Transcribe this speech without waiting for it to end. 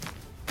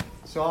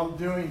So I'm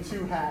doing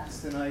two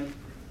hats tonight,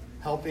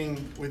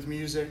 helping with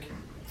music.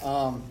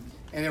 And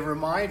it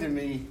reminded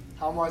me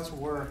how much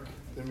work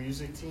the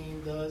music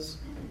team does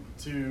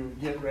to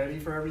get ready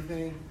for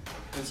everything.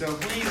 And so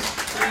please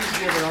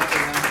give it up to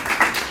them.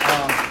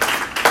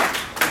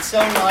 It's so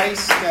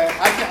nice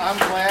that I'm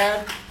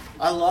glad.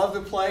 I love to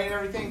play and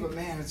everything, but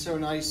man, it's so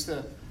nice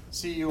to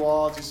see you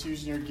all just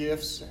using your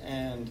gifts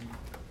and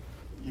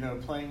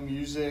playing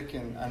music,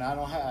 and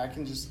I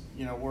can just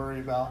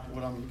worry about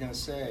what I'm going to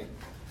say.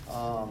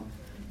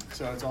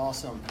 So it's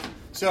awesome.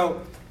 So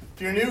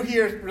if you're new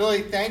here,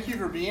 really thank you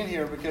for being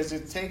here, because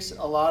it takes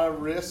a lot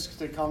of risk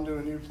to come to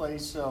a new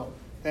place. So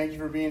thank you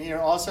for being here.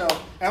 Also,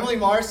 Emily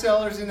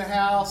Marceller's in the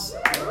house.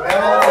 Emily, for those of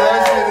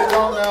you that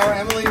don't know,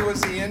 Emily was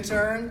the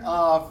intern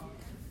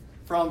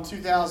from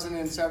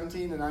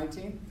 2017 to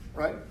 19,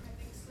 right?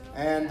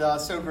 And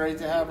so great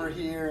to have her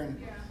here.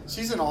 And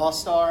she's an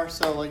all-star,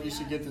 so you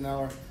should get to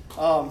know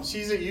her.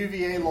 She's at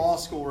UVA Law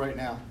School right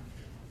now.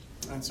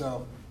 And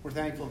so we're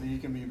thankful that you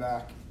can be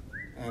back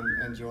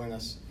and join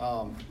us.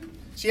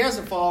 She has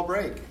a fall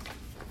break,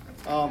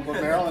 but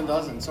Marilyn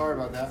doesn't. Sorry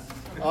about that.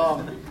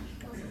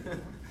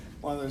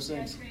 One of those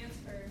things.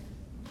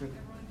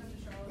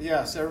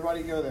 Yes,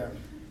 everybody go there.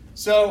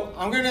 So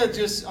I'm going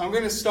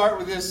to start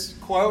with this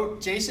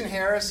quote. Jason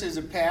Harris is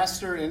a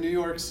pastor in New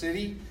York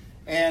City,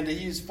 and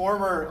he's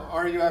former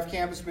RUF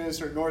campus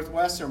minister at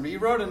Northwestern. But he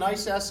wrote a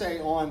nice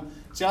essay on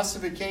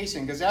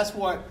justification, because that's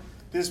what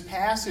this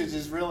passage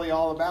is really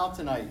all about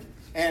tonight.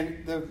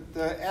 And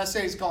the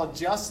essay is called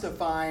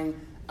Justifying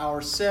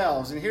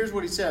Ourselves. And here's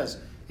what he says.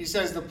 He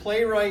says, the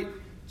playwright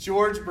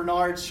George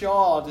Bernard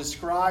Shaw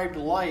described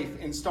life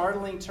in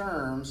startling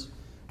terms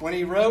when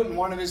he wrote in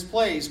one of his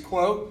plays,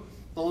 quote,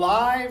 "The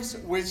lives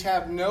which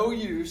have no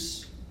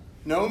use,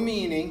 no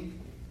meaning,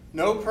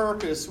 no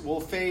purpose will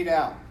fade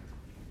out.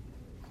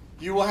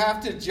 You will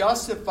have to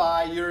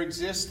justify your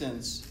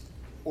existence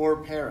or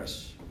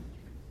perish.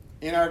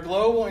 In our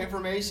global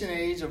information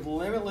age of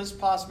limitless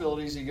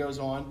possibilities," he goes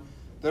on,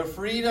 "the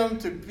freedom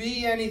to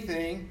be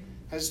anything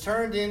has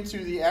turned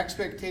into the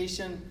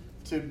expectation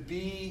to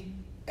be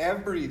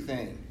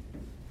everything.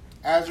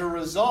 As a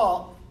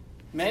result,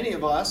 many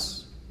of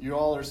us, you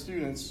all are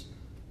students,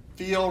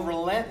 feel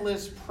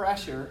relentless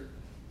pressure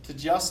to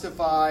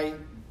justify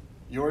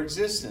your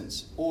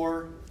existence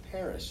or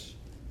perish.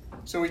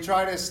 So we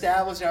try to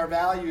establish our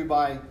value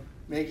by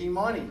making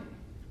money,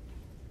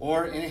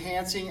 or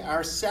enhancing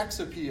our sex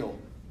appeal,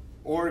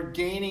 or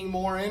gaining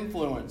more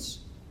influence,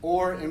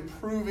 or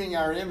improving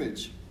our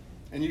image."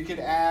 And you could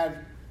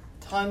add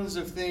tons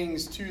of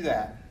things to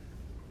that.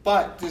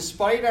 But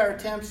despite our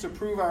attempts to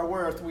prove our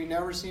worth, we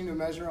never seem to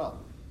measure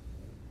up.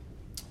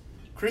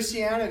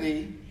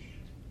 Christianity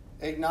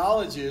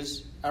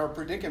acknowledges our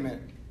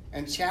predicament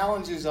and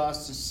challenges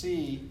us to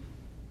see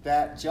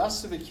that the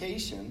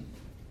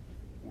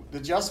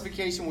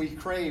justification we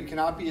crave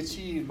cannot be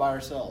achieved by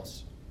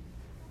ourselves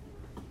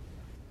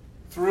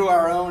through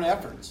our own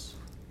efforts,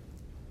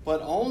 but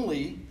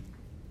only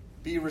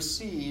be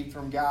received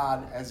from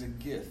God as a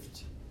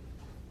gift.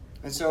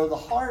 And so the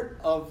heart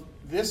of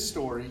this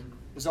story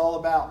is all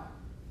about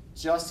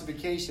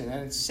justification,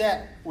 and it's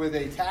set with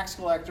a tax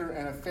collector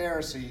and a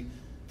Pharisee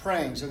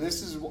praying. So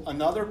this is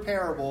another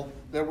parable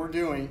that we're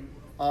doing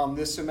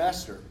this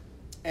semester.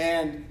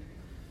 And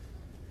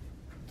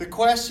the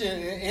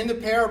question in the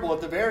parable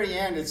at the very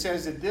end, it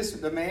says that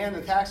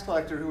the tax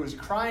collector who was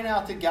crying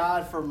out to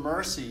God for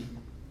mercy,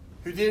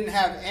 who didn't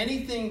have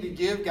anything to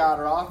give God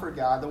or offer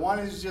God, the one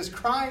who's just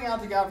crying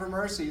out to God for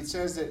mercy, it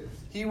says that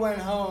he went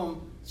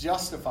home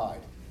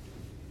justified.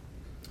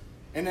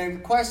 And then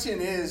the question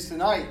is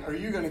tonight, are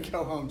you going to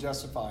go home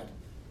justified?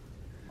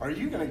 Are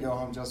you going to go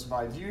home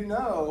justified? Do you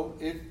know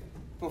if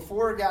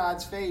before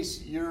God's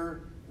face you're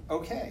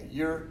okay?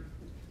 You're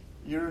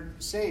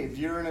saved.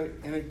 You're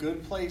in a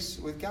good place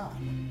with God.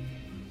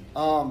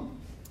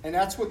 And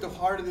that's what the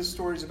heart of this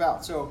story is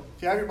about. So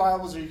if you have your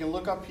Bibles, or you can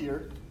look up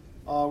here,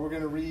 we're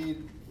going to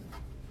read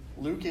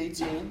Luke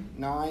 18,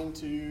 9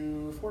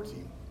 to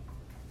 14.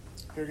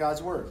 Hear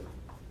God's word.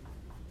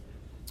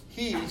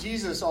 He,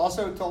 Jesus,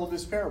 also told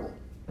this parable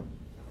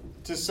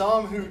to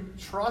some who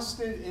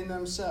trusted in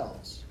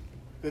themselves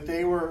that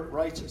they were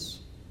righteous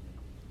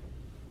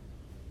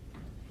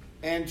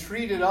and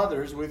treated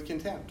others with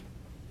contempt.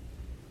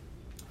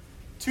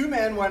 Two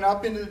men went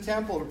up into the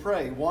temple to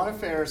pray, one a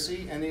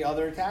Pharisee and the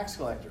other a tax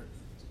collector.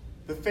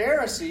 The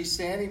Pharisee,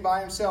 standing by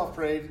himself,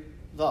 prayed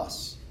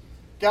thus: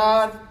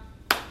 "God,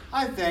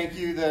 I thank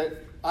you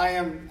that I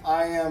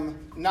am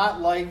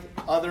not like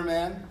other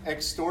men,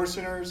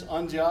 extortioners,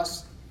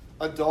 unjust,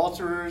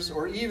 adulterers,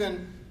 or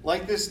even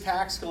like this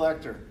tax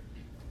collector.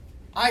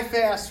 I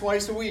fast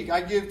twice a week.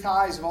 I give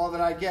tithes of all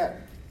that I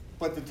get."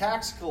 But the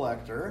tax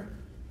collector,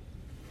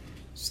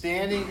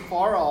 standing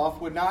far off,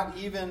 would not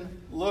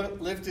even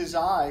lift his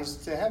eyes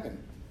to heaven,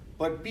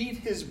 but beat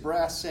his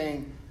breast,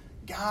 saying,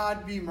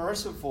 "God, be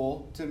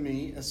merciful to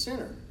me, a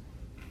sinner."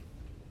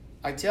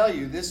 I tell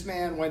you, this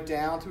man went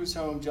down to his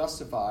home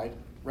justified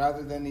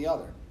rather than the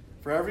other.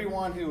 For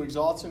everyone who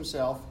exalts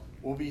himself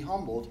will be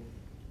humbled,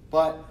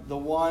 but the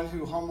one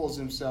who humbles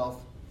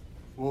himself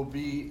will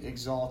be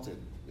exalted.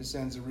 This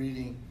ends the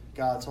reading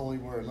God's holy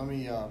word. Let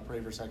me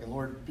pray for a second.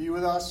 Lord, be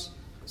with us.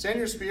 Send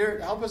your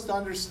Spirit. Help us to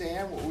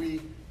understand what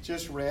we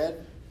just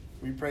read.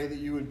 We pray that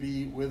you would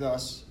be with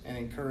us and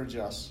encourage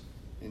us.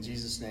 In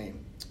Jesus' name,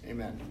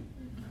 amen.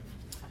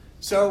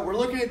 So we're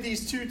looking at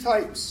these two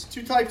types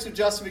of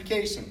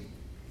justification.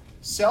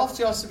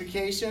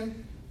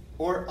 Self-justification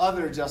or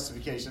other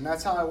justification.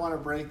 That's how I want to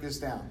break this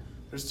down.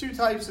 There's two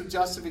types of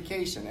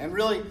justification. And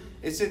really,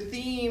 it's a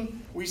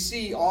theme we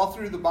see all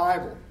through the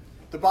Bible.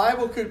 The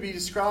Bible could be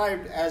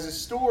described as a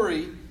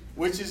story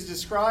which is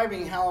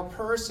describing how a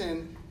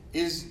person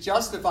is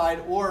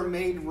justified or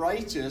made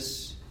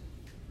righteous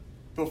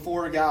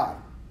before God.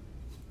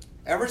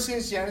 Ever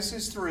since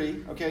Genesis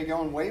 3,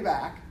 going way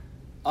back,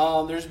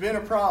 there's been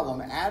a problem.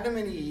 Adam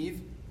and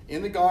Eve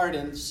in the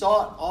garden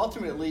sought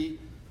ultimately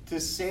to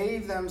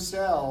save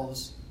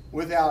themselves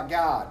without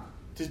God,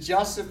 to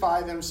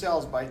justify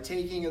themselves by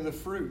taking of the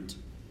fruit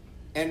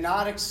and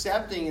not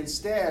accepting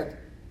instead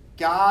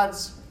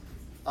God's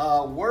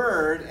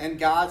word and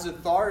God's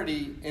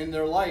authority in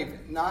their life,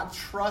 not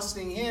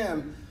trusting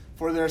Him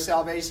for their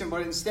salvation,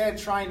 but instead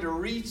trying to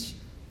reach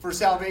for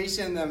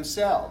salvation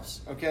themselves.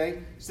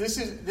 Okay, so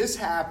this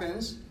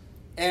happens,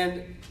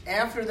 and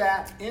after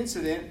that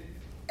incident,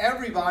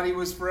 everybody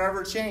was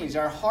forever changed.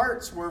 Our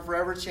hearts were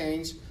forever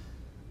changed.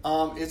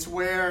 It's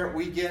where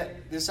we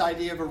get this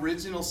idea of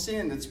original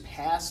sin that's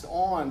passed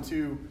on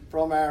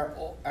from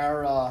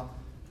our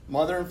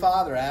mother and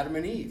father, Adam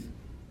and Eve.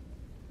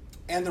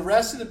 And the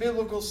rest of the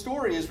biblical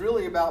story is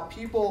really about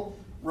people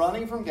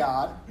running from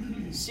God,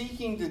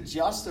 seeking to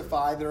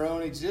justify their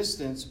own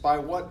existence by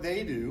what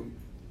they do,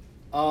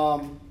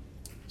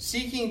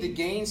 seeking to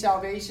gain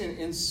salvation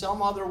in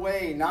some other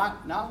way,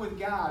 not with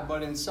God,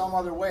 but in some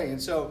other way.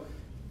 And so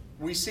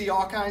we see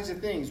all kinds of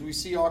things. We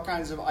see all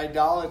kinds of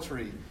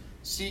idolatry,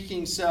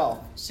 seeking self,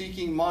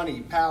 seeking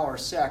money, power,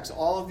 sex,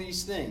 all of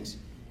these things.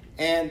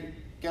 And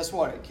guess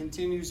what? It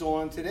continues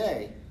on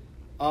today.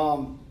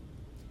 And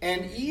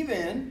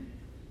even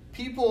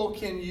people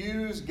can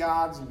use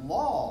God's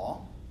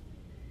law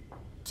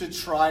to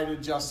try to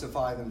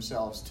justify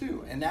themselves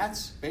too. And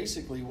that's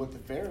basically what the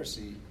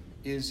Pharisee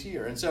is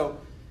here. And so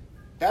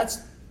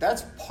that's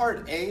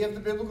part A of the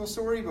biblical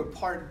story, but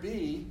part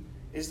B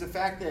is the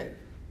fact that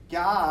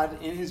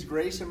God, in His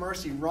grace and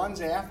mercy,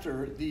 runs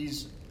after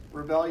these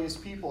rebellious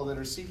people that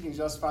are seeking to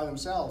justify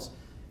themselves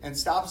and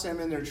stops them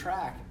in their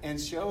track and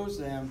shows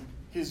them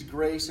His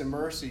grace and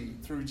mercy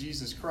through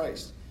Jesus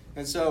Christ.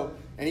 And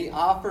He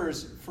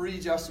offers free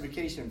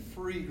justification,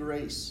 free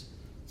grace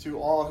to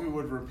all who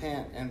would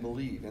repent and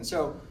believe. And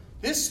so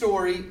this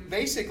story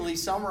basically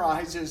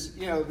summarizes,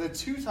 the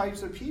two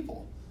types of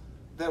people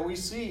that we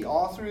see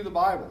all through the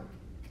Bible.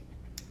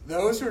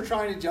 Those who are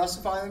trying to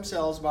justify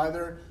themselves by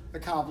their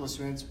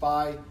accomplishments,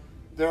 by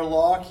their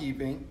law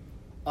keeping,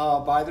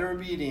 by their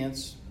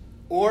obedience,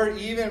 or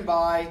even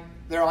by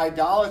their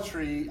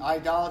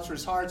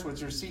idolatrous hearts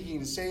which are seeking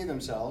to save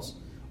themselves,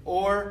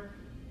 or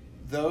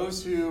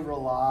those who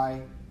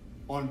rely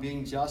on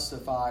being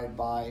justified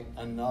by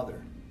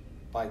another,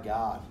 by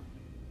God.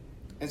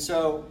 And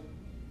so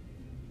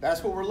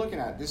that's what we're looking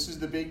at. This is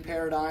the big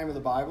paradigm of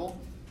the Bible.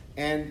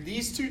 And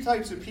these two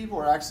types of people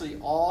are actually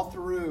all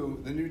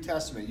through the New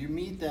Testament. You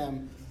meet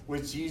them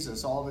with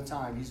Jesus all the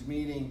time. He's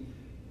meeting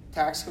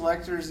tax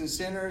collectors and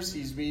sinners.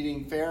 He's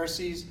meeting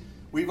Pharisees.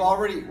 We've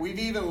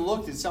even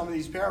looked at some of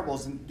these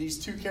parables, and these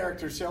two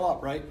characters show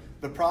up, right?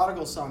 The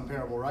prodigal son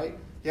parable, right?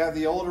 You have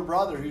the older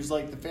brother who's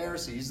like the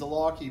Pharisee. He's the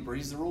law keeper.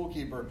 He's the rule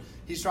keeper.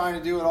 He's trying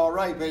to do it all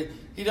right, but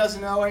he doesn't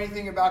know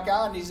anything about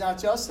God, and he's not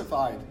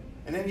justified.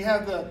 And then you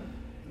have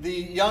the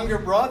younger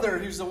brother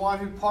who's the one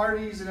who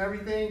parties and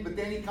everything, but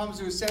then he comes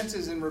to his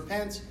senses and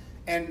repents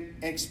and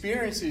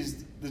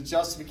experiences the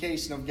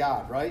justification of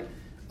God, right?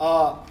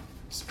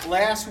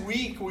 Last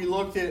week we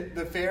looked at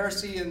the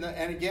Pharisee and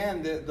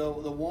again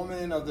the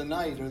woman of the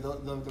night, or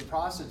the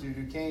prostitute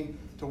who came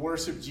to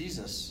worship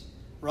Jesus,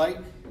 right?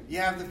 You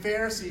have the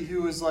Pharisee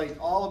who is like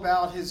all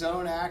about his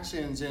own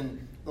actions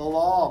and the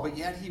law, but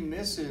yet he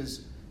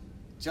misses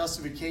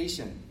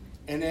justification.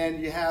 And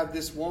then you have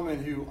this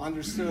woman who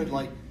understood,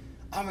 like,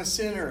 I'm a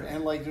sinner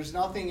and like there's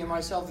nothing in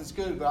myself that's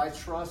good, but I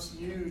trust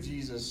you,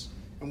 Jesus,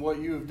 and what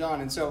you have done.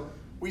 And so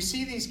we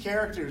see these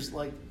characters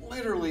like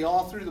literally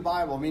all through the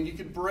Bible. I mean, you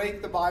could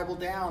break the Bible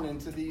down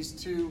into these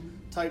two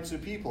types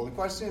of people. The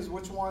question is,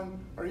 which one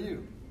are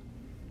you?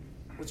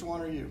 Which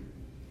one are you?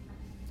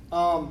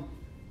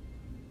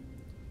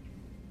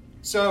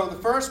 So the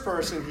first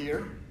person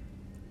here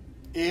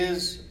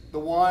is the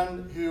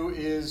one who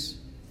is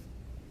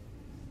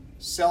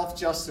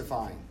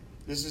self-justifying.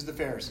 This is the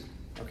Pharisee,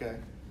 okay?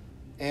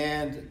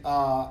 And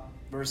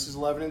verses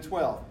 11 and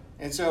 12.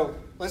 And so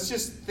let's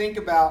just think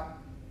about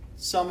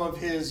some of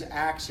his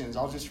actions.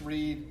 I'll just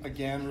read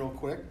again real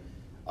quick.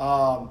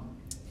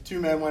 Two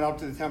men went up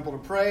to the temple to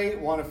pray,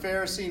 one a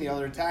Pharisee and the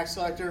other a tax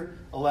collector.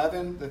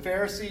 11, the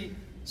Pharisee,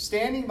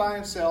 standing by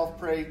himself,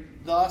 prayed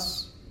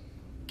thus,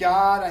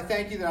 God, I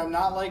thank you that I'm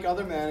not like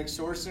other men,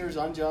 extortioners,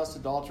 unjust,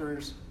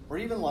 adulterers, or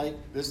even like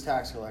this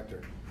tax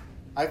collector.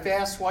 I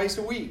fast twice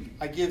a week.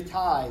 I give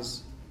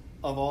tithes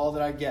of all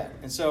that I get.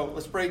 And so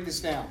let's break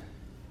this down.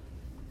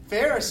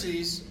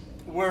 Pharisees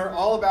were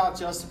all about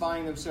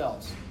justifying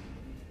themselves.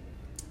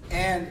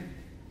 And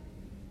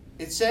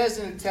it says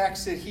in the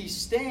text that he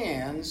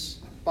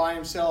stands by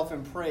himself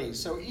and prays.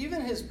 So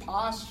even his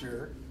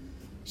posture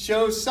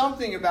shows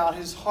something about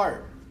his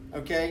heart.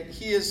 Okay?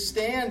 He is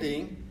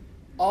standing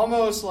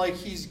almost like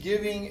he's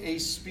giving a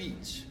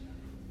speech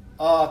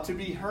to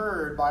be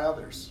heard by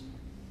others.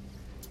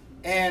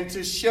 And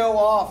to show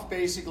off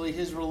basically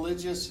his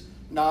religious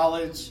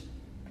knowledge,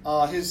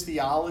 his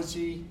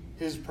theology,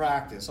 his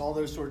practice, all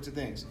those sorts of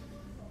things.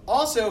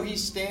 Also, he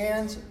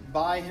stands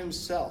by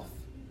himself.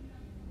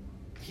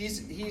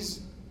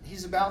 He's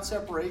about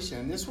separation.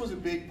 And this was a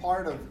big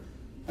part of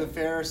the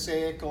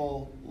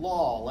Pharisaical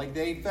law. Like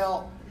they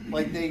felt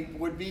like they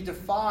would be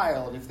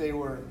defiled if they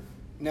were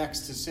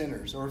next to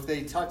sinners or if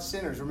they touched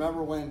sinners.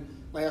 Remember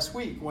last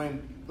week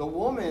when the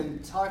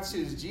woman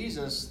touches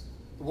Jesus,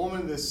 the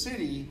woman of the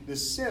city, the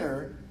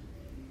sinner,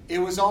 it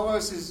was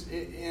almost as,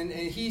 and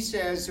he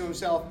says to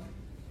himself,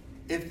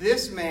 if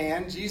this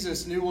man,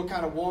 Jesus, knew what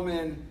kind of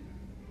woman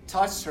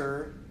touched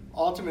her,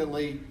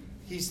 ultimately,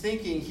 he's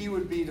thinking he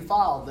would be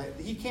defiled, that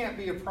he can't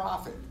be a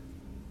prophet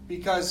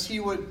because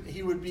he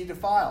would be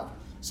defiled.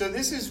 So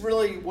this is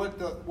really what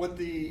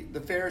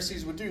the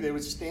Pharisees would do. They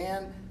would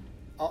stand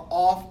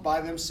off by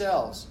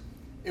themselves.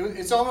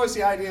 It's almost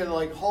the idea that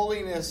like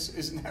holiness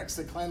is next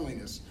to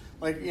cleanliness.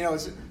 Like,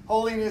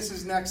 holiness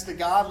is next to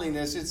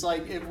godliness. It's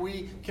like if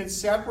we can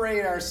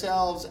separate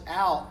ourselves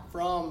out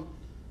from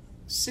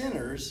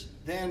sinners,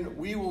 then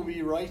we will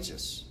be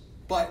righteous.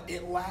 But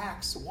it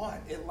lacks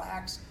what? It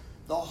lacks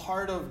the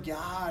heart of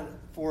God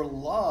for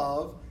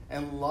love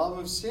and love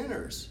of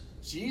sinners.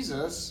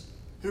 Jesus,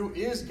 who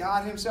is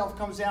God himself,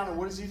 comes down and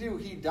what does he do?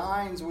 He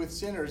dines with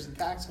sinners and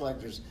tax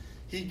collectors.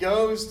 He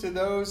goes to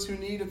those who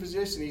need a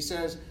physician. He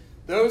says,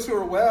 those who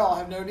are well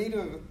have no need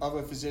of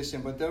a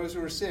physician, but those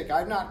who are sick.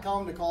 I've not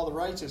come to call the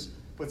righteous,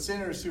 but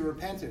sinners to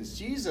repentance.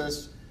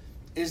 Jesus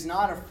is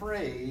not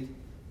afraid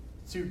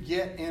to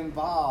get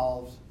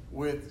involved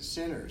with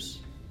sinners.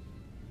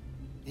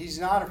 He's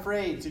not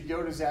afraid to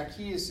go to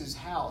Zacchaeus'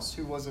 house,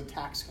 who was a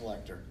tax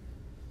collector.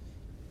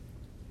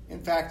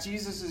 In fact,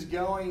 Jesus is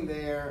going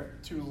there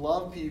to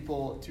love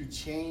people, to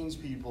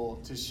change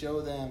people, to show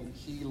them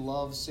he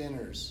loves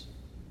sinners.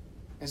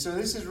 And so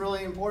this is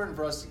really important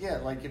for us to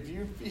get. Like, if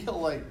you feel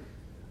like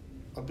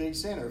a big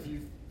sinner, if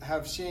you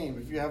have shame,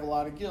 if you have a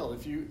lot of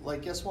guilt,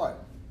 guess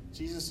what?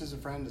 Jesus is a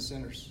friend to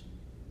sinners.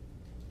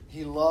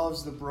 He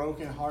loves the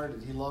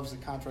brokenhearted. He loves the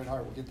contrite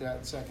heart. We'll get to that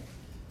in a second.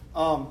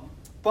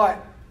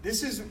 But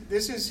this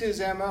is his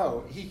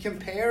MO. He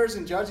compares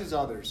and judges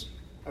others.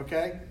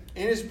 Okay?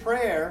 In his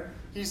prayer,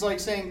 he's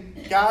like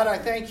saying, God, I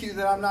thank you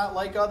that I'm not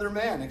like other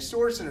men,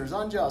 extortioners,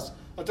 unjust,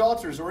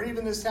 adulterers, or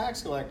even this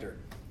tax collector.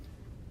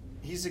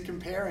 He's a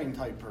comparing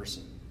type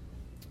person,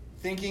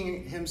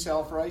 thinking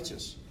himself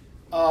righteous.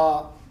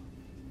 And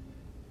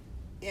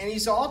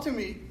he's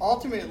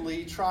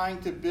ultimately trying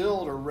to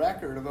build a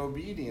record of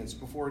obedience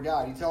before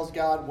God. He tells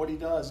God what he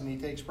does, and he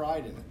takes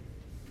pride in it.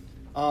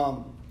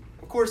 Of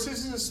course,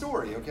 this is a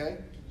story, okay?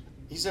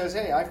 He says,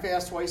 hey, I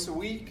fast twice a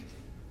week.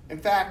 In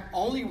fact,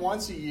 only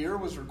once a year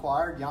was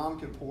required, Yom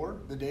Kippur,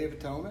 the Day of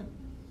Atonement.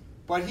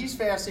 But he's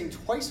fasting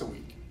twice a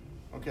week,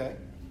 okay?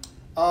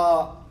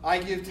 I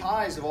give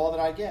tithes of all that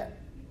I get.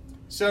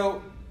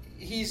 So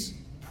he's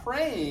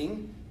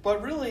praying,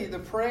 but really the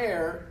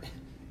prayer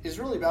is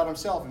really about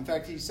himself. In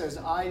fact, he says,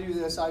 I do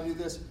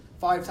this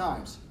 5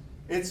 times.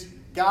 It's,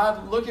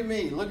 God, look at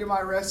me. Look at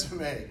my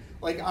resume.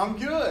 Like, I'm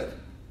good.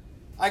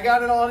 I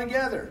got it all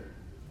together.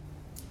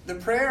 The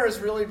prayer is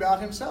really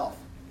about himself.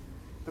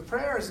 The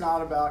prayer is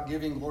not about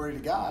giving glory to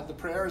God. The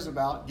prayer is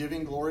about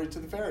giving glory to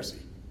the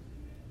Pharisee.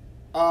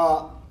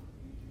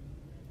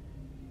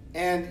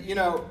 And,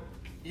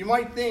 you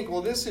might think,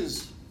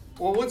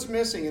 what's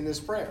missing in this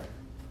prayer?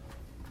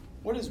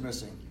 What is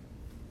missing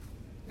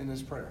in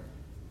this prayer?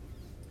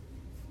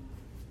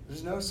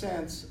 There's no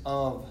sense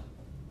of,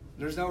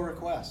 there's no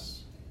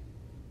requests.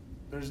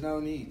 There's no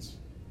needs.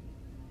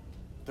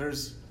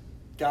 There's,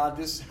 God,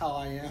 this is how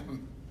I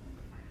am.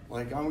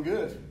 Like, I'm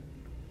good.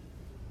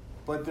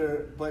 But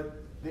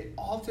the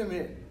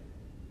ultimate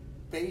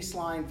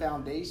baseline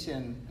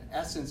foundation,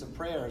 essence of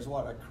prayer is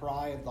what? A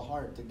cry of the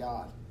heart to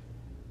God.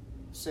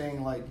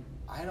 Saying like,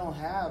 I don't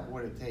have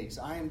what it takes.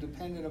 I am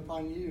dependent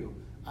upon you.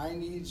 I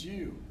need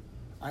you.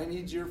 I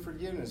need your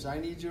forgiveness. I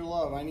need your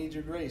love. I need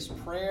your grace.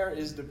 Prayer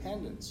is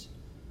dependence.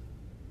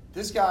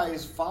 This guy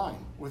is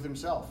fine with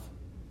himself.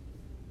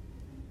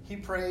 He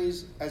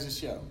prays as a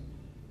show.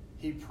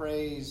 He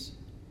prays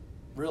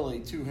really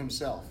to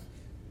himself.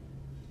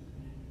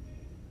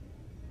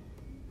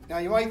 Now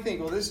you might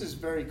think, this is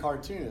very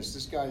cartoonish.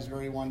 This guy is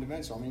very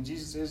one-dimensional. I mean,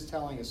 Jesus is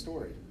telling a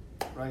story,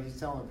 right? He's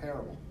telling a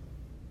parable.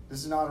 This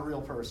is not a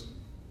real person.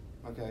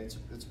 Okay,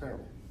 it's a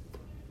parable.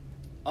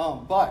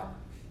 But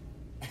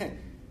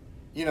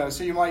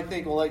so you might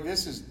think,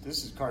 this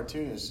is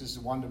cartoonish. This is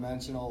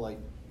one-dimensional. Like,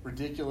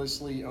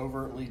 ridiculously,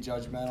 overtly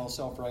judgmental,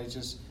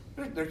 self-righteous.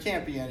 There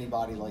can't be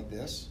anybody like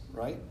this,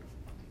 right?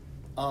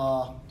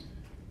 I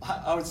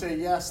would say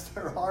yes,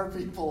 there are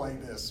people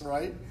like this,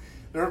 right?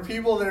 There are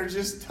people that are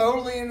just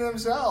totally into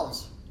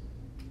themselves,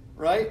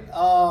 right?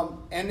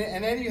 And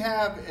then you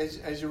have,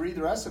 as you read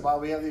the rest of the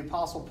Bible, we have the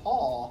Apostle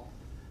Paul,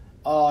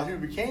 who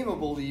became a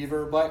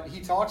believer, but he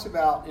talks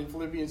about in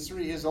Philippians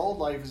 3 his old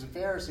life as a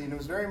Pharisee, and it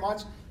was very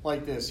much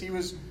like this. He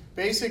was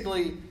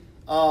basically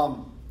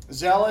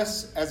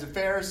zealous as a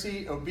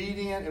Pharisee,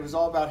 obedient. It was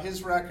all about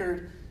his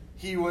record.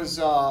 He was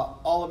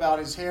all about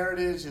his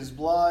heritage, his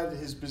blood,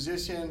 his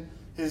position,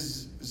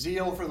 his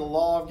zeal for the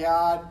law of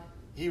God.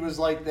 He was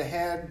like the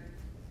head,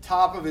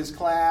 top of his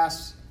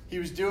class. He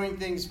was doing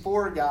things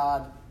for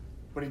God,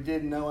 but he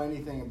didn't know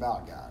anything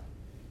about God.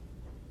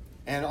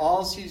 And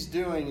all he's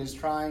doing is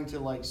trying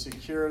to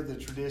secure the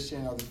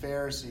tradition of the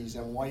Pharisees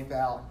and wipe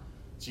out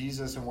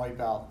Jesus and wipe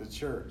out the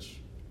church.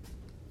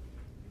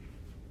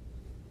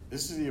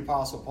 This is the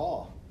Apostle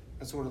Paul.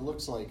 That's what it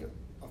looks like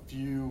a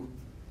few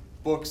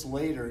books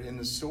later in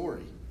the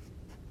story.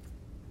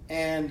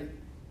 And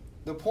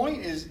the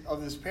point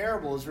of this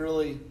parable is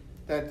really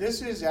that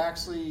this is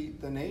actually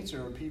the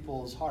nature of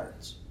people's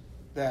hearts.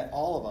 That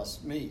all of us,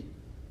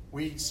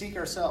 we seek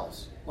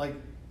ourselves. Like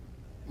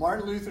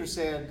Martin Luther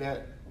said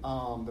that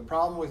the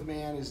problem with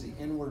man is the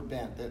inward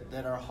bent.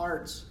 That our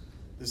hearts,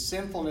 the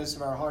sinfulness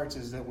of our hearts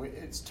is that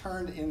it's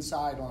turned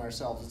inside on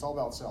ourselves. It's all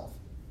about self.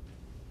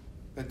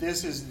 That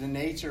this is the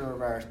nature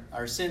of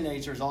our sin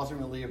nature is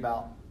ultimately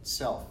about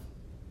self.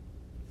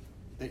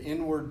 The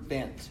inward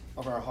bent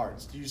of our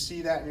hearts. Do you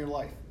see that in your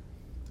life?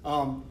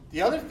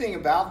 The other thing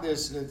about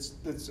this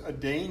that's a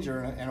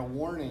danger and a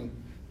warning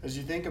as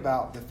you think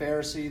about the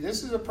Pharisee,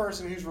 this is a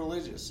person who's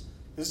religious.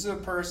 This is a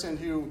person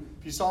who,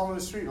 if you saw him in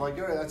the street, oh,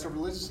 that's a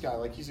religious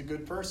guy. He's a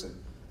good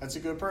person. That's a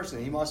good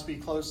person. He must be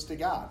close to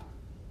God.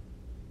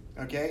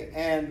 Okay?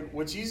 And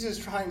what Jesus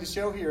is trying to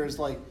show here is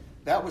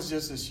that was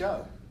just a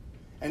show.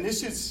 And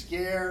this should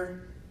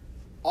scare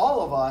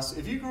all of us.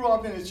 If you grew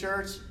up in a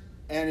church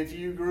and if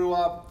you grew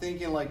up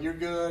thinking you're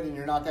good and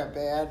you're not that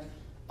bad,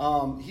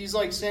 he's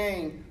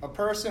saying a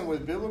person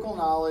with biblical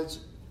knowledge,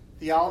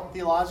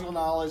 theological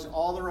knowledge,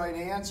 all the right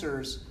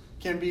answers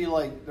can be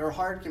their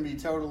heart can be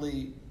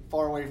totally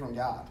far away from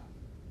God.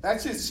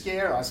 That should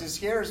scare us. It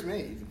scares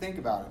me to think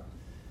about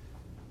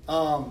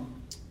it.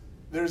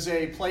 There's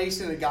a place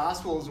in the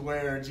Gospels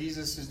where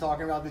Jesus is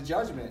talking about the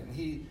judgment.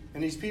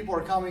 And these people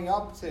are coming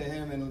up to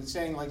him and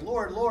saying,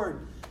 Lord,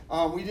 Lord,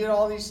 we did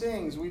all these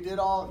things. We did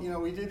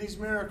we did these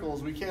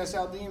miracles. We cast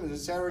out demons,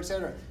 etc.,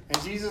 etc.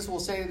 And Jesus will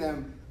say to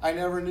them, I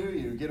never knew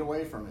you. Get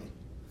away from me.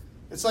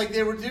 It's like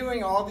they were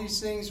doing all these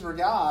things for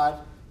God,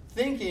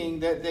 thinking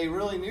that they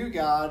really knew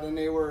God and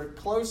they were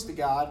close to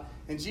God.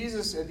 And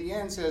Jesus at the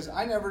end says,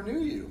 I never knew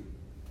you.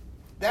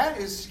 That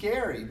is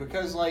scary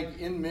because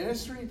in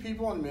ministry,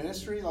 people in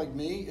ministry like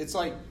me, it's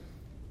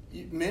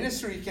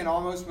ministry can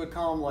almost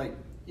become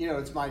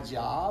it's my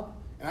job.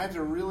 And I have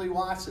to really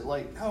watch it.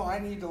 No, I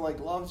need to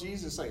love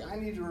Jesus. I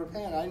need to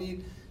repent. I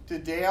need to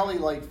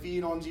daily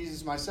feed on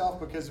Jesus myself,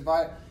 because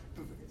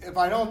if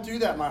I don't do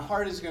that, my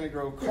heart is going to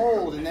grow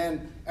cold, and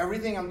then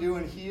everything I'm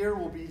doing here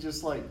will be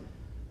just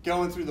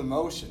going through the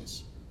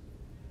motions.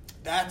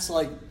 That's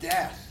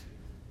death.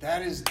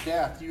 That is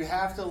death. You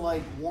have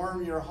to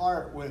warm your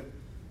heart with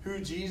who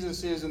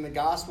Jesus is in the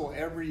gospel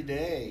every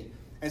day.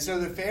 And so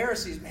the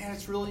Pharisees,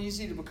 it's really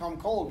easy to become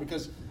cold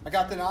because I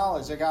got the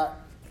knowledge. I got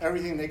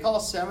everything. They call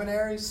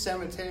seminary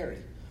cemetery.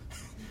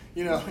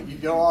 You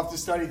go off to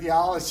study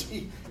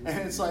theology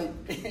and it's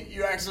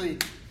you actually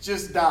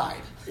just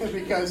died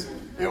because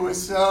it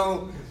was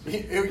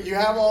you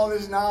have all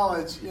this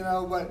knowledge,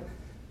 but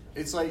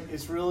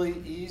it's really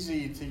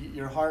easy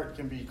your heart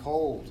can be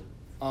cold.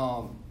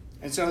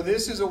 And so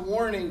this is a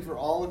warning for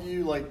all of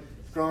you,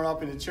 growing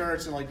up in the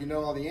church and you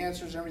know all the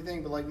answers and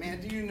everything, but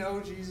do you know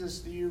Jesus?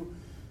 Do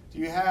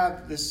you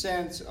have the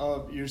sense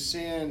of your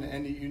sin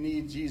and that you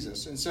need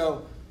Jesus? And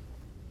so,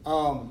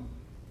 all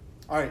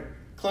right,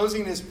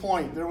 closing this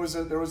point, there was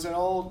an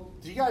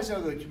old, do you guys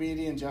know the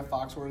comedian Jeff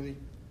Foxworthy?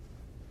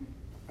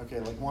 Okay,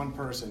 one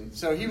person.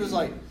 So he was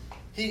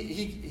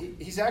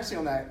he's actually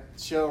on that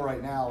show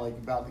right now,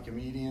 about the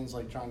comedians,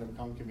 trying to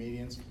become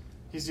comedians.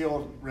 He's the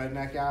old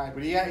redneck guy,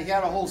 but he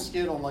had a whole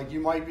skit on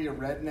you might be a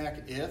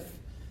redneck if,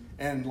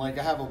 and I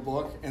have a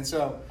book, and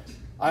so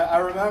I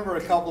remember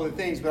a couple of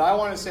things, but I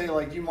want to say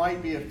you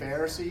might be a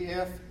Pharisee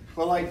if,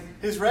 but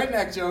his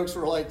redneck jokes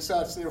were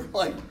such, they were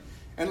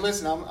and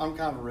listen, I'm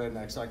kind of a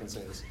redneck, so I can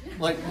say this.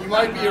 You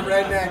might be a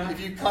redneck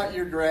if you cut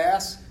your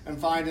grass and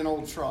find an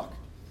old truck.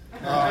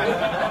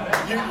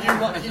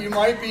 You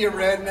might be a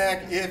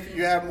redneck if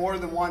you have more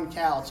than one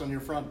couch on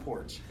your front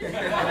porch.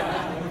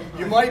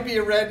 You might be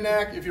a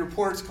redneck if your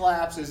porch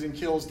collapses and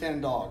kills 10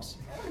 dogs.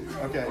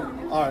 Okay,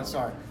 all right,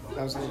 sorry.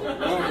 That was a little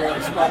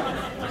gross,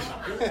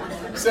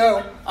 but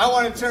so I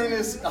want to turn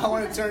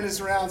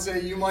this around and say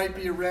you might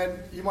be a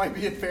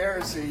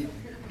Pharisee.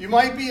 You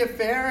might be a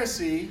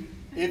Pharisee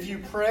if you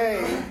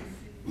pray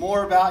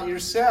more about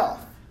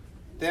yourself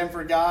than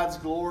for God's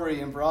glory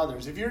and for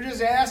others. If you're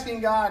just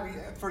asking God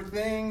for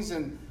things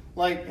and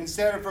like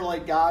instead of for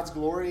like God's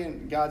glory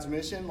and God's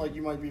mission, like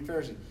you might be a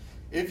Pharisee.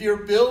 If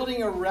you're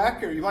building a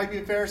record, you might be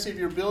a Pharisee if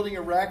you're building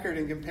a record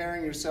and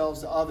comparing yourselves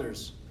to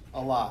others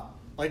a lot.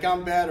 Like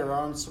I'm better, or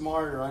I'm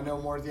smarter, or I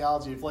know more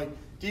theology. If like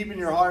deep in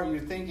your heart you're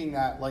thinking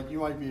that, like you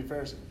might be a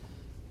Pharisee.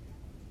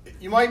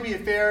 You might be a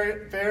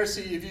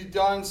Pharisee if you've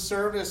done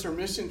service or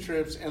mission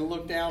trips and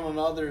look down on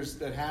others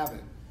that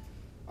haven't.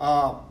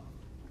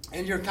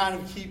 And you're kind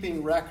of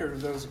keeping record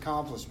of those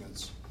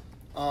accomplishments.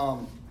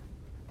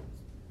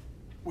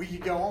 We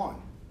could go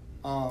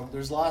on.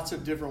 There's lots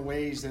of different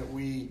ways that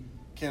we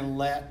can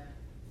let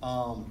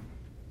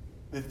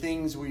the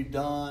things we've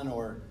done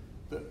or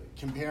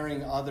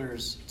comparing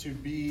others to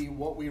be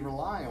what we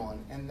rely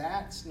on. And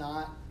that's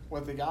not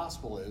what the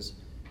gospel is.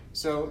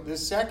 So the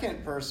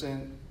second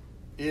person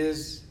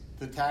is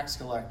the tax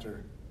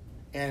collector.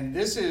 And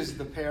this is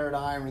the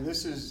paradigm, or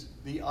this is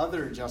the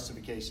other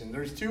justification.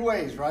 There's two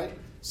ways, right?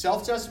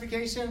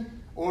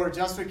 Self-justification or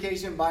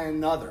justification by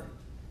another.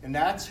 And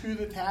that's who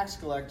the tax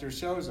collector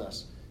shows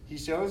us. He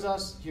shows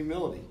us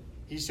humility.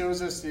 He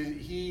shows us that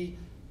he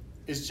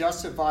is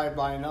justified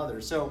by another.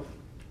 So,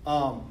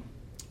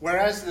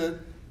 whereas the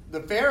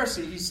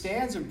Pharisee, he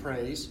stands and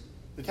prays,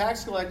 the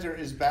tax collector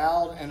is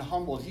bowed and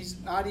humbled. He's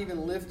not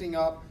even lifting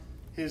up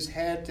his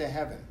head to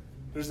heaven.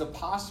 There's a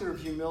posture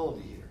of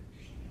humility here.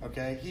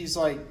 Okay? He's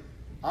like,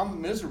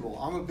 I'm miserable.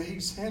 I'm a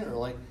big sinner.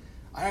 Like,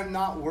 I am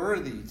not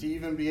worthy to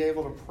even be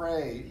able to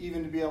pray,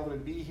 even to be able to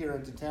be here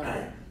at the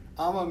temple.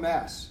 I'm a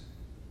mess.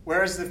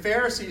 Whereas the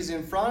Pharisee is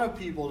in front of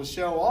people to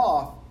show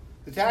off,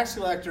 the tax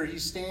collector, he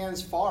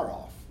stands far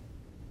off,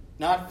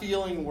 not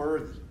feeling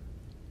worthy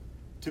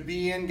to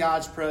be in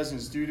God's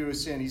presence due to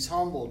his sin. He's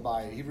humbled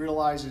by it. He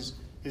realizes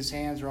his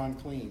hands are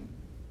unclean.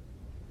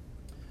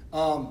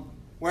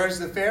 Whereas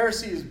the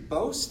Pharisee is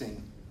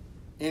boasting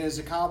in his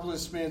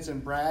accomplishments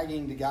and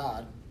bragging to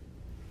God,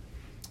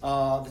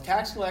 the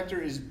tax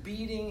collector is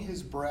beating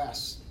his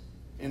breast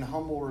in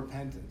humble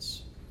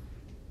repentance,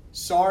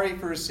 sorry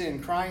for his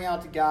sin, crying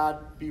out to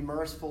God, be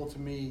merciful to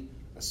me,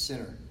 a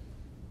sinner.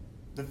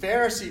 The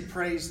Pharisee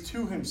prays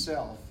to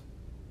himself.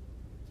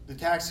 The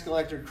tax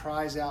collector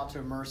cries out to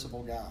a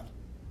merciful God.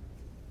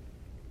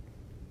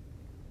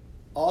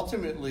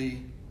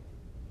 Ultimately,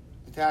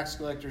 the tax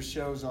collector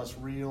shows us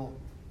real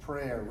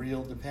prayer,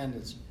 real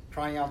dependence,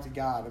 crying out to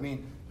God. I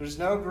mean, there's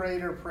no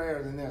greater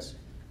prayer than this.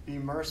 Be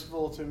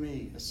merciful to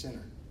me, a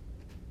sinner.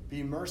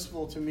 Be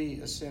merciful to me,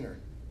 a sinner.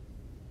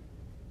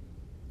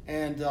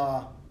 And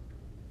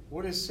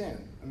what is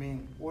sin? I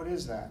mean, what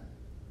is that?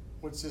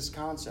 What's this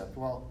concept?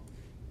 Well,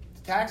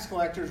 the tax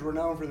collectors were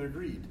known for their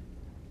greed.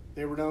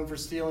 They were known for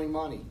stealing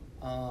money.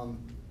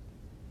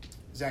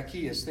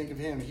 Zacchaeus, think of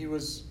him. He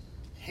was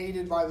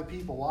hated by the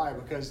people. Why?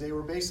 Because they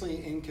were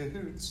basically in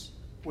cahoots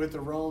with the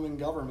Roman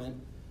government.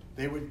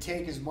 They would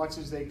take as much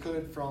as they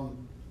could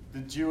from the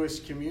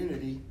Jewish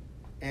community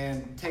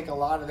and take a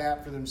lot of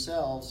that for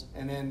themselves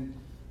and then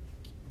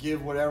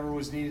give whatever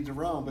was needed to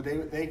Rome. But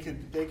they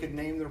could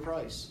name their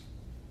price.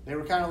 They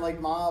were kind of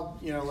like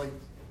mob, like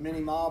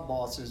mini mob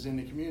bosses in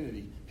the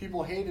community.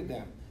 People hated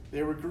them.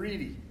 They were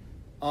greedy.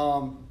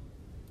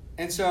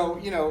 And so,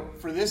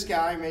 for this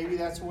guy, maybe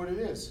that's what it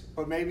is.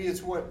 But maybe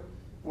it's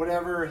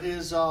whatever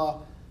his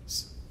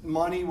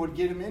money would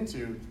get him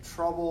into.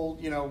 Trouble,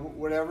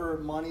 whatever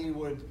money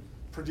would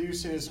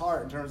produce in his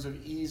heart in terms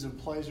of ease of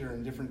pleasure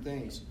and different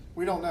things.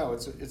 We don't know.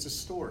 It's a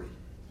story.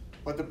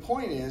 But the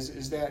point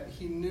is that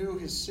he knew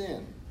his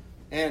sin.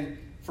 And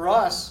for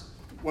us,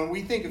 when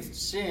we think of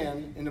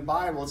sin in the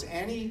Bible, it's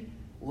any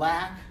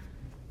lack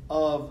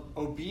of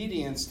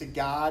obedience to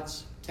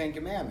God's Ten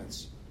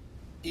Commandments,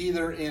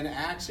 either in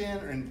action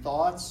or in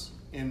thoughts,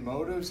 in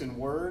motives, in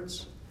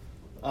words.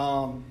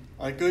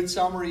 A good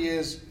summary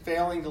is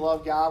failing to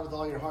love God with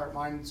all your heart,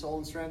 mind, soul,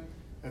 and strength,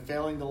 and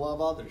failing to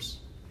love others.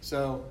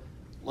 So,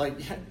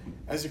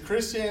 as a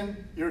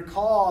Christian, you're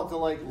called to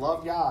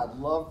love God,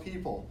 love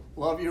people,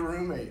 love your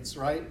roommates,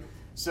 right?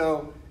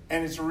 So,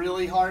 and it's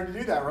really hard to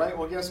do that, right?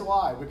 Well, guess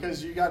why?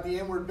 Because you got the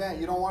inward bent.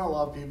 You don't want to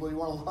love people. You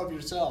want to love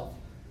yourself.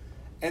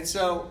 And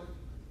so,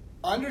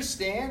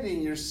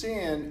 understanding your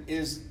sin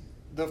is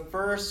the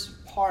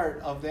first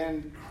part of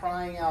then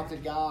crying out to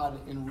God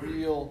in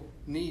real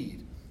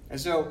need. And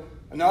so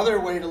another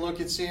way to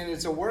look at sin,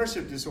 it's a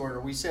worship disorder.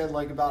 We said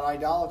about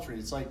idolatry.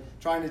 It's like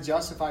trying to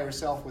justify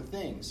yourself with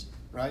things,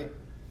 right?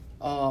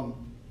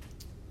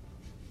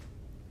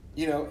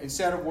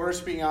 Instead of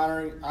worshiping,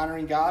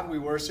 honoring God, we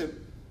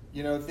worship,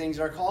 things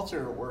our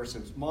culture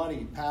worships.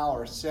 Money,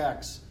 power,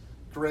 sex,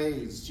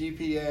 grades,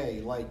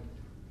 GPA,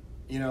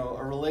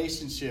 a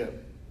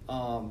relationship,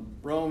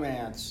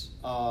 romance,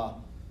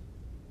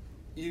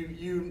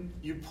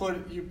 You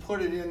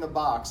put it in the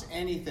box.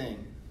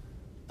 Anything.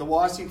 The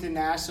Washington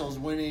Nationals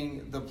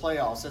winning the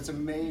playoffs. That's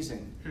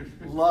amazing.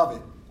 Love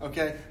it.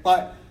 Okay,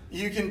 but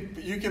you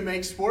can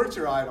make sports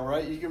your idol,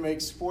 right? You can make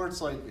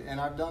sports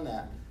and I've done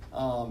that,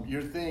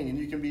 your thing, and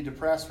you can be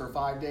depressed for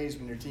 5 days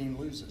when your team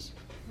loses,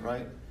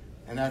 right?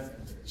 And that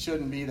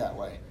shouldn't be that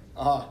way.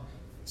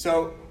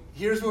 So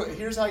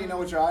Here's how you know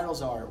what your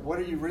idols are. What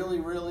are you really,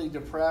 really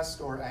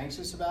depressed or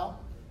anxious about?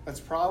 That's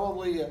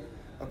probably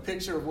a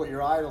picture of what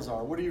your idols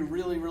are. What are you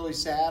really, really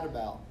sad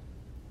about?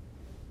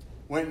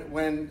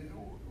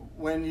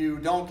 When you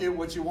don't get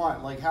what you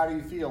want, like how do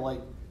you feel? Like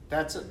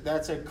that's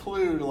a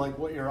clue to like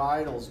what your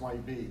idols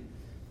might be.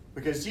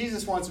 Because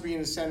Jesus wants to be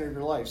in the center of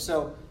your life.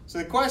 So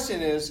the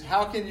question is,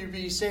 how can you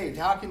be saved?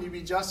 How can you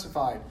be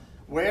justified?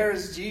 Where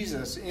is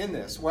Jesus in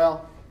this?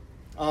 Well,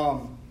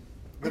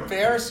 the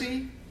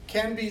Pharisee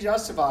can be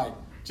justified,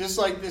 just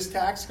like this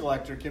tax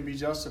collector can be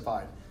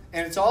justified.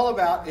 And it's all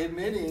about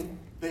admitting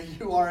that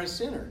you are a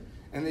sinner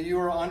and that you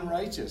are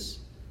unrighteous,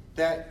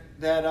 that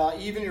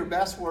even your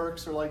best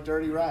works are like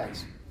dirty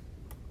rags.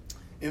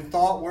 In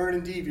thought, word,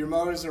 and deed, your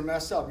motives are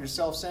messed up. You're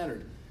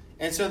self-centered.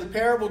 And so the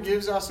parable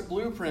gives us a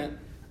blueprint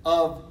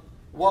of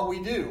what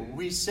we do.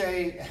 We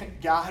say,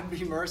 God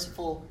be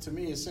merciful to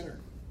me, a sinner.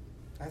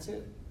 That's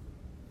it.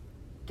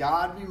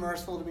 God be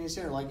merciful to me, a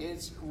sinner. Like,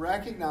 it's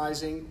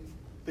recognizing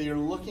that you're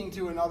looking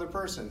to another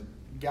person,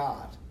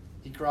 God.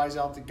 He cries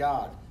out to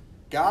God.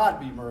 God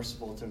be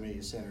merciful to me,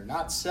 a sinner.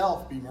 Not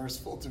self be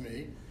merciful to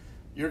me.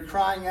 You're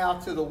crying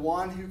out to the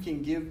one who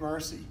can give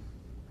mercy.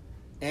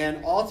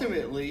 And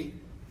ultimately,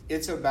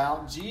 it's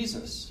about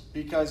Jesus.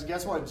 Because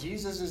guess what?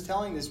 Jesus is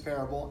telling this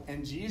parable,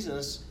 and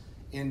Jesus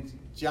in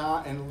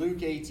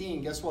Luke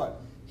 18, guess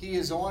what? He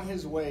is on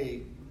his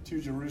way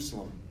to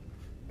Jerusalem.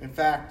 In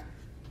fact,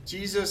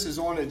 Jesus is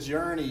on a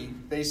journey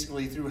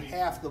basically through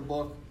half the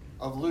book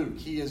of Luke.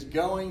 He is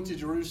going to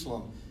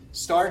Jerusalem.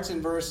 Starts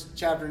in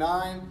chapter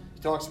 9, he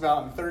talks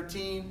about in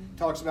 13,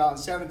 talks about in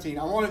 17.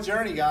 I'm on a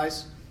journey,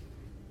 guys.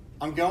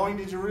 I'm going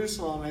to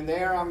Jerusalem, and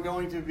there I'm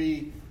going to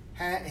be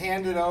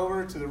handed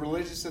over to the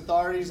religious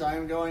authorities. I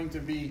am going to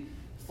be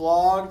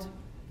flogged,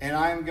 and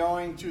I am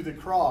going to the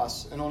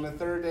cross. And on the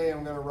third day,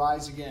 I'm going to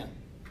rise again.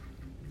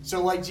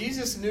 So like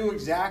Jesus knew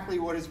exactly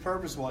what his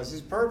purpose was.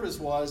 His purpose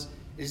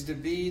is to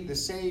be the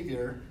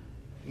Savior,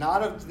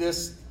 not of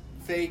this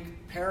fake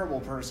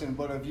parable person,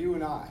 but of you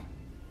and I.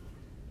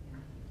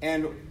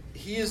 And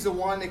he is the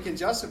one that can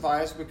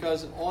justify us,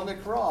 because on the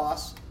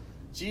cross,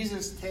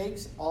 Jesus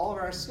takes all of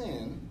our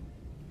sin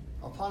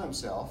upon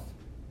himself,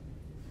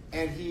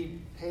 and he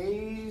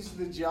pays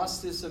the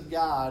justice of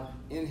God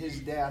in his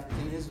death,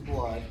 in his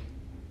blood.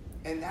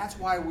 And that's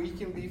why we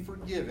can be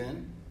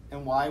forgiven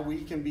and why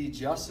we can be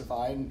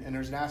justified. And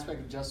there's an aspect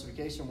of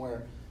justification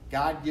where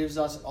God gives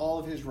us all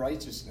of his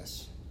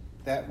righteousness.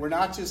 That we're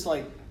not just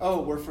like,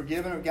 oh, we're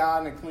forgiven of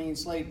God and a clean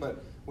slate.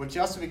 But what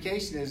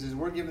justification is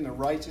we're given the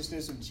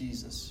righteousness of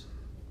Jesus.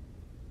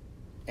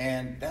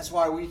 And that's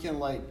why we can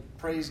like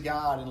praise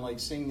God and like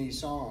sing these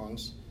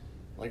songs.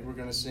 Like we're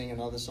going to sing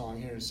another song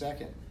here in a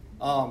second.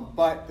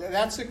 But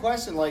that's the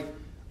question. Like,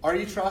 are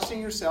you trusting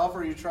yourself or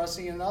are you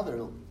trusting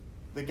another?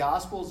 The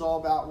gospel is all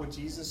about what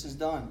Jesus has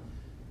done.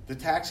 The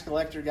tax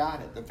collector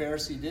got it. The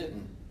Pharisee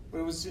didn't.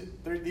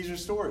 But these are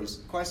stories.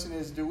 The question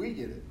is, do we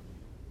get it?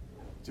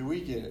 Do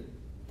we get it?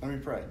 Let me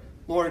pray.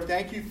 Lord,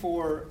 thank you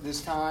for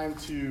this time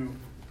to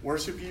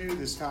worship you,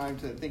 this time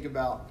to think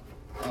about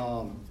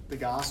the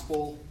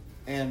gospel.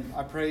 And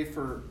I pray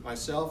for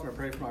myself and I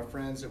pray for my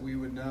friends that we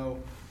would know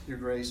your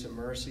grace and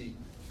mercy,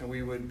 and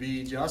we would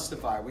be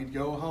justified. We'd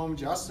go home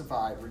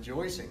justified,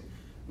 rejoicing,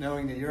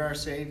 knowing that you're our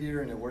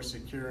Savior and that we're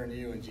secure in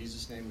you. In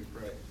Jesus' name we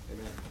pray.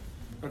 Amen.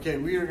 Okay,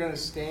 we are going to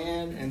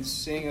stand and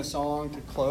sing a song to close.